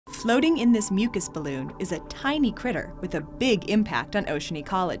Floating in this mucus balloon is a tiny critter with a big impact on ocean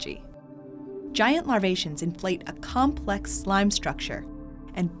ecology. Giant larvaceans inflate a complex slime structure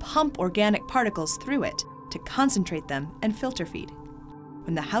and pump organic particles through it to concentrate them and filter feed.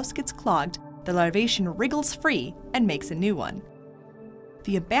 When the house gets clogged, the larvacean wriggles free and makes a new one.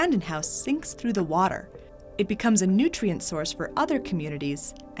 The abandoned house sinks through the water. It becomes a nutrient source for other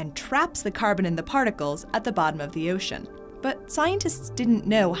communities and traps the carbon in the particles at the bottom of the ocean. But scientists didn't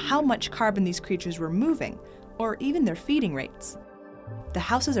know how much carbon these creatures were moving, or even their feeding rates. The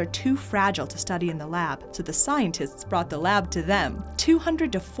houses are too fragile to study in the lab, so the scientists brought the lab to them,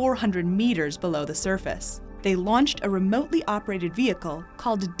 200 to 400 meters below the surface. They launched a remotely operated vehicle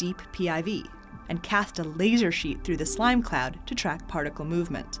called DeepPIV and cast a laser sheet through the slime cloud to track particle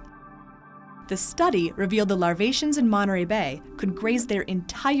movement. The study revealed the larvaceans in Monterey Bay could graze their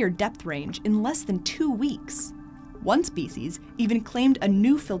entire depth range in less than 2 weeks. One species even claimed a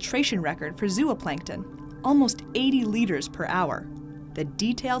new filtration record for zooplankton, almost 80 liters per hour. The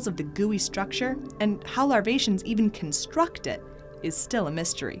details of the gooey structure and how larvaceans even construct it is still a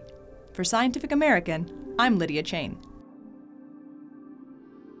mystery. For Scientific American, I'm Lydia Chain.